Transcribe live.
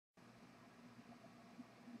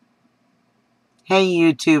Hey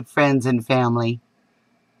YouTube friends and family.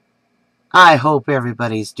 I hope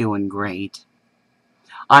everybody's doing great.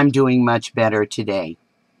 I'm doing much better today.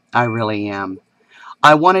 I really am.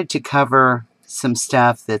 I wanted to cover some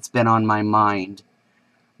stuff that's been on my mind.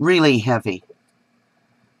 Really heavy.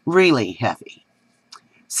 Really heavy.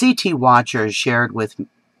 CT Watcher shared with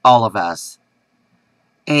all of us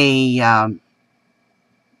a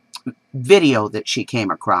video that she came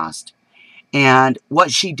across. And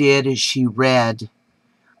what she did is she read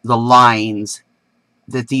the lines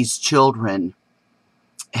that these children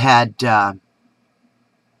had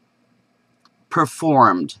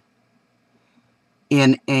performed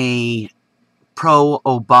in a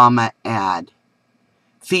pro-Obama ad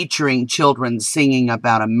featuring children singing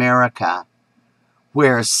about America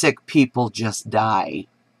where sick people just die.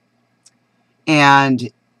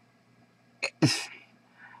 And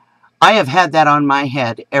I have had that on my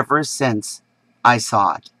head ever since I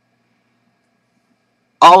saw it.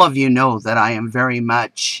 All of you know that I am very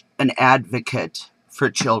much an advocate for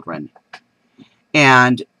children.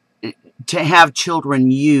 And to have children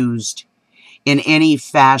used in any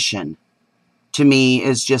fashion, to me,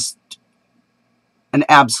 is just an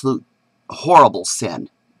absolute horrible sin.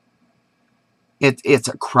 It's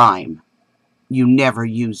a crime. You never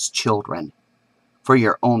use children for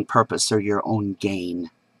your own purpose or your own gain.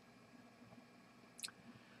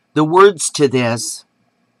 The words to this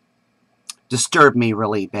disturb me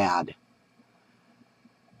really bad.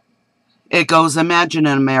 It goes, imagine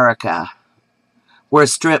an America where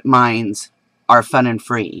strip mines are fun and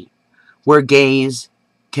free, where gays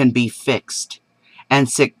can be fixed, and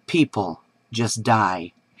sick people just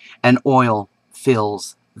die, and oil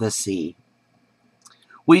fills the sea.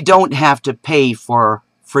 We don't have to pay for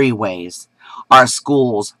freeways. Our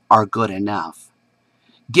schools are good enough.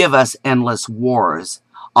 Give us endless wars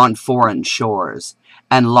on foreign shores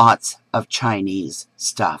and lots of Chinese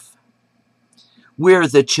stuff. We're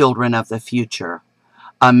the children of the future,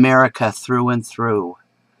 America through and through.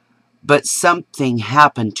 But something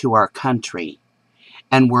happened to our country,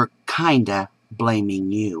 and we're kinda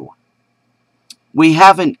blaming you. We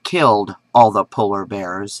haven't killed all the polar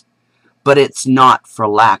bears, but it's not for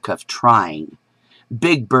lack of trying.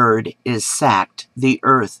 Big Bird is sacked, the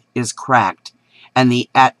earth is cracked, and the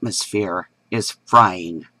atmosphere is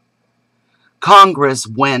frying. Congress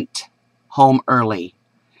went home early.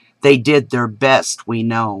 They did their best, we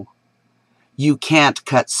know. You can't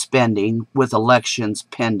cut spending with elections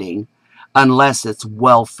pending unless it's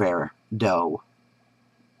welfare dough.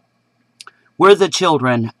 We're the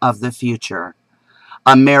children of the future,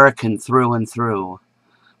 American through and through,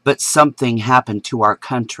 but something happened to our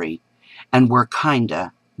country, and we're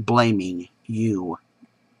kinda blaming you.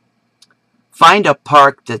 Find a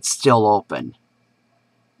park that's still open,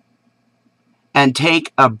 and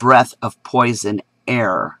take a breath of poison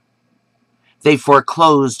air. They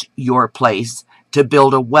foreclosed your place to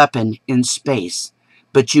build a weapon in space,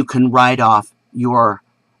 but you can write off your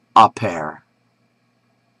au pair.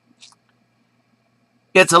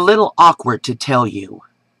 It's a little awkward to tell you,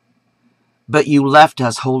 but you left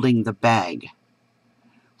us holding the bag.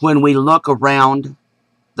 When we look around,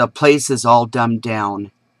 the place is all dumbed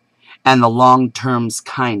down, and the long term's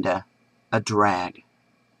kinda a drag.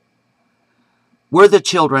 We're the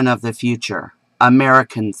children of the future,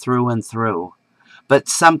 American through and through, but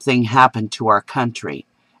something happened to our country,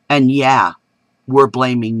 and yeah, we're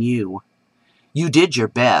blaming you. You did your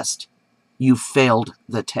best. You failed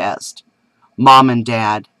the test. Mom and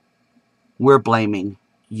Dad, we're blaming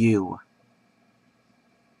you.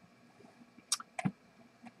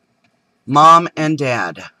 Mom and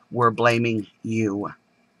Dad, we're blaming you.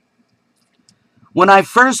 When I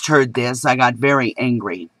first heard this, I got very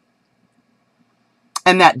angry.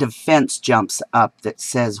 And that defense jumps up that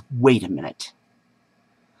says, wait a minute.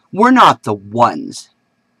 We're not the ones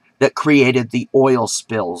that created the oil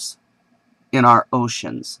spills in our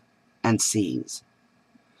oceans and seas.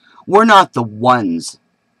 We're not the ones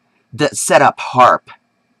that set up HAARP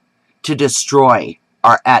to destroy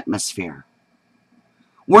our atmosphere.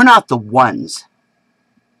 We're not the ones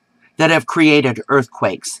that have created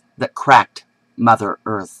earthquakes that cracked Mother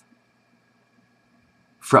Earth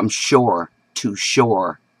from shore to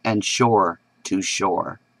shore and shore to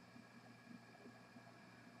shore.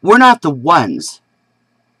 We're not the ones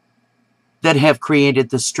that have created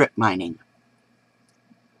the strip mining,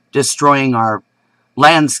 destroying our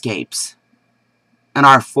landscapes and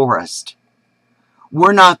our forest.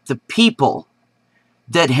 We're not the people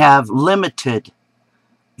that have limited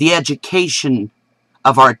the education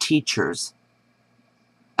of our teachers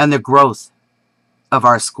and the growth of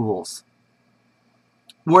our schools.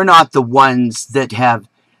 We're not the ones that have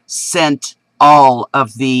sent all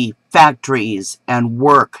of the factories and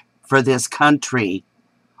work for this country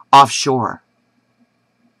offshore.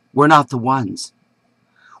 We're not the ones.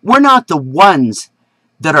 We're not the ones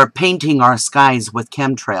that are painting our skies with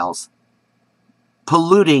chemtrails,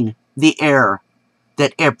 polluting the air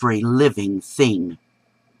that every living thing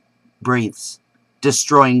breathes,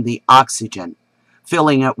 destroying the oxygen,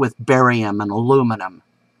 filling it with barium and aluminum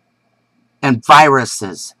and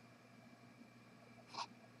viruses.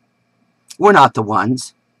 We're not the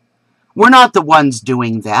ones. We're not the ones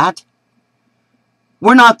doing that.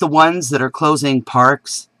 We're not the ones that are closing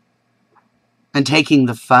parks and taking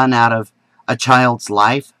the fun out of a child's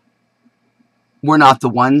life. We're not the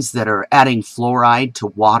ones that are adding fluoride to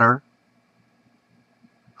water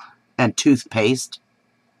and toothpaste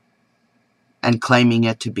and claiming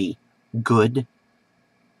it to be good.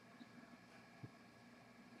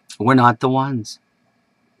 We're not the ones.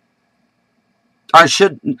 Our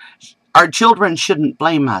children shouldn't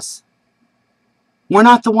blame us. We're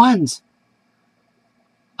not the ones.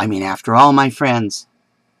 I mean, after all, my friends,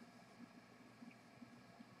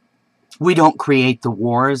 we don't create the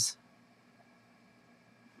wars.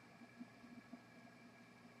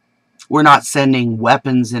 We're not sending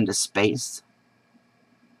weapons into space.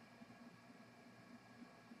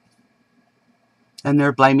 And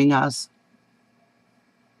they're blaming us.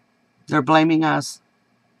 They're blaming us.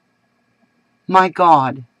 My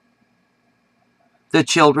God. The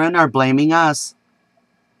children are blaming us.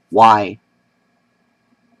 Why?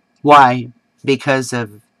 Why? Because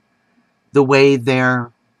of the way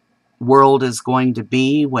their world is going to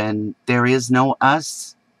be when there is no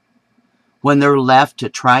us? When they're left to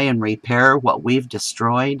try and repair what we've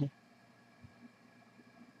destroyed?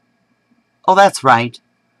 Oh, that's right.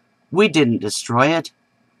 We didn't destroy it.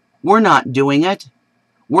 We're not doing it.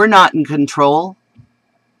 We're not in control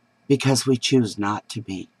because we choose not to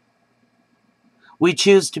be. We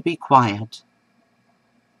choose to be quiet.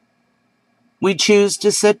 We choose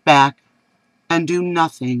to sit back and do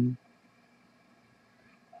nothing.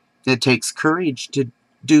 It takes courage to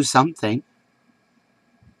do something.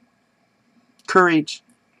 Courage.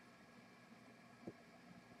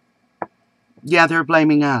 Yeah, they're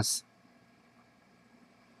blaming us.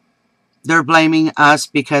 They're blaming us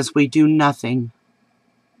because we do nothing.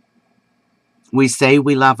 We say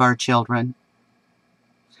we love our children,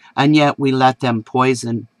 and yet we let them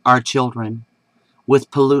poison our children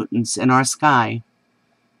with pollutants in our sky.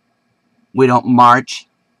 We don't march.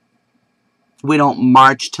 We don't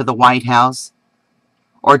march to the White House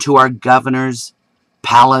or to our governor's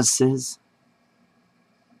palaces,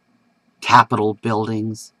 Capitol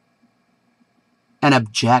buildings, and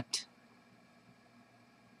object.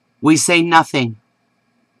 We say nothing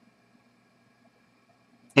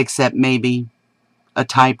except maybe a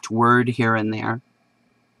typed word here and there,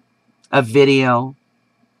 a video,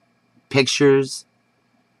 pictures.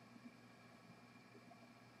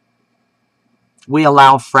 We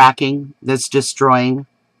allow fracking that's destroying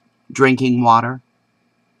drinking water.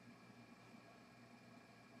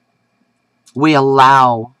 We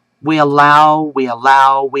allow.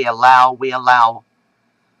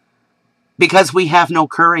 Because we have no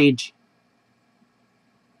courage.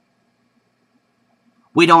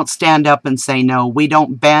 We don't stand up and say no. We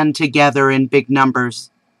don't band together in big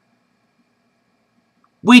numbers.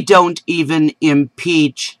 We don't even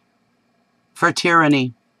impeach for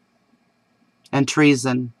tyranny and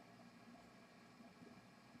treason.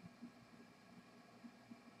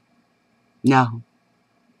 No.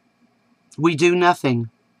 We do nothing.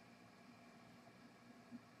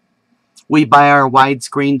 We buy our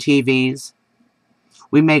widescreen TVs.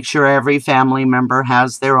 We make sure every family member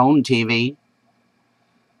has their own TV.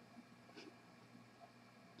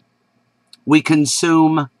 We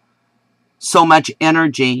consume so much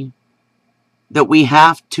energy that we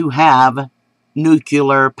have to have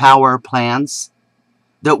nuclear power plants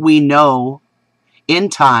that we know in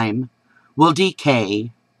time will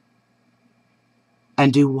decay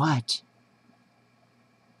and do what?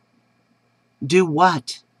 Do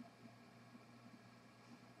what?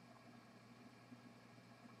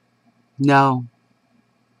 No.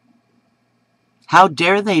 How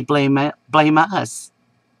dare they blame us?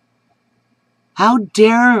 How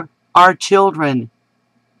dare our children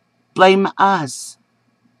blame us?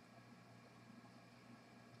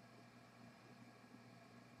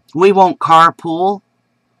 We won't carpool.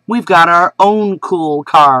 We've got our own cool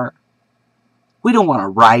car. We don't want to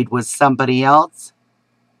ride with somebody else.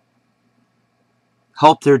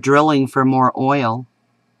 Hope they're drilling for more oil.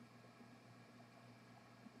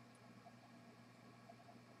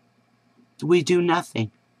 We do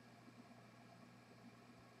nothing.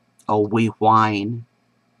 Oh, we whine.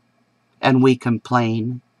 and we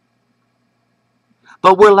complain.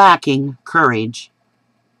 But we're lacking courage.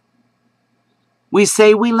 We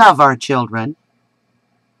say we love our children.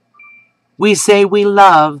 We say we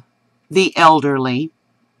love the elderly,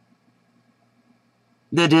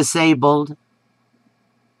 the disabled.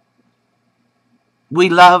 We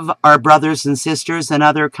love our brothers and sisters in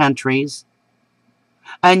other countries,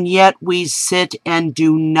 and yet we sit and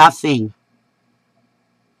do nothing.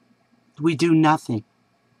 We do nothing.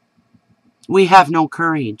 We have no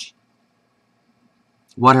courage.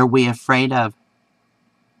 What are we afraid of?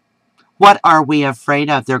 What are we afraid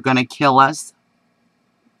of? They're going to kill us.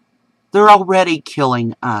 They're already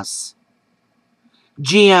killing us.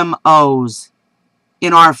 GMOs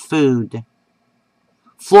in our food.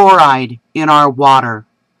 Fluoride in our water.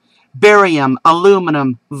 Barium,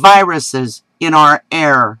 aluminum, viruses in our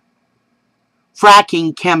air.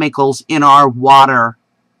 Fracking chemicals in our water.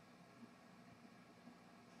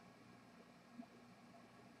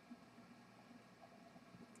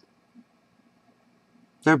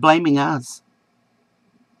 They're blaming us.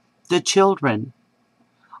 The children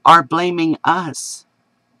are blaming us.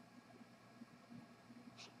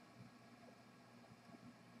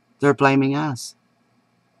 They're blaming us.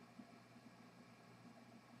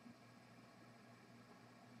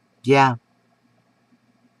 Yeah,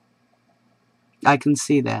 I can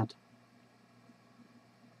see that.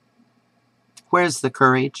 Where's the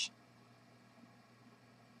courage?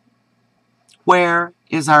 Where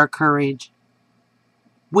is our courage?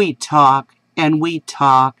 We talk, and we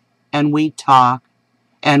talk, and we talk,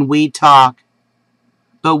 and we talk,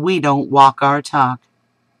 but we don't walk our talk.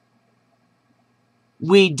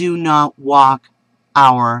 We do not walk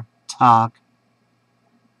our talk.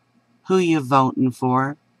 Who you voting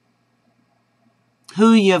for?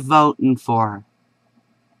 Who you voting for?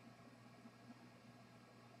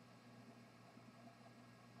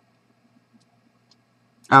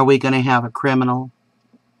 Are we going to have a criminal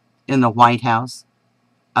in the White House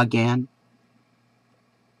again?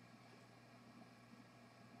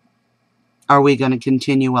 Are we going to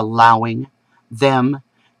continue allowing them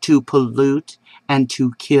to pollute and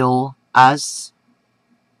to kill us?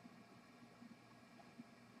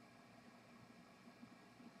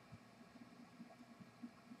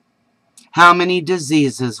 How many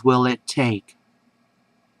diseases will it take?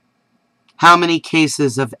 How many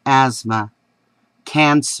cases of asthma,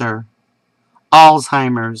 cancer,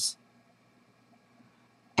 Alzheimer's,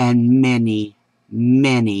 and many,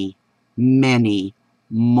 many, many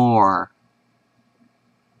more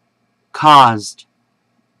caused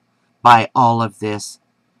by all of this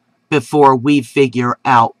before we figure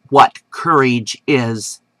out what courage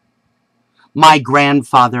is? My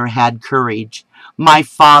grandfather had courage. My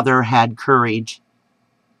father had courage.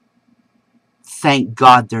 Thank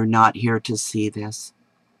God they're not here to see this.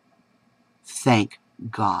 Thank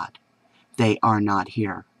God they are not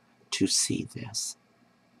here to see this.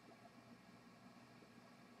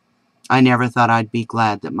 I never thought I'd be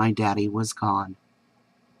glad that my daddy was gone.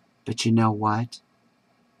 But you know what?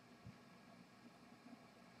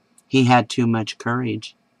 He had too much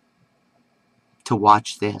courage to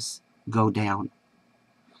watch this go down.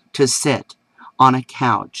 To sit on a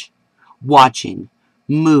couch watching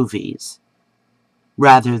movies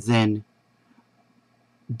rather than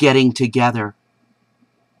getting together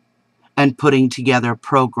and putting together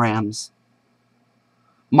programs,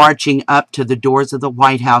 marching up to the doors of the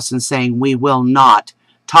White House and saying, we will not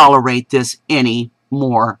tolerate this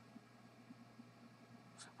anymore.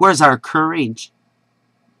 Where's our courage?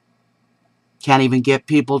 Can't even get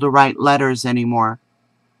people to write letters anymore.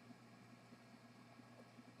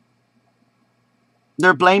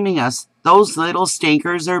 They're blaming us. Those little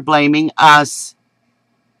stinkers are blaming us.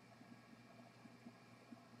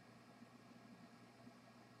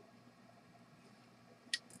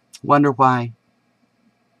 Wonder why?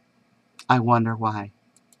 I wonder why.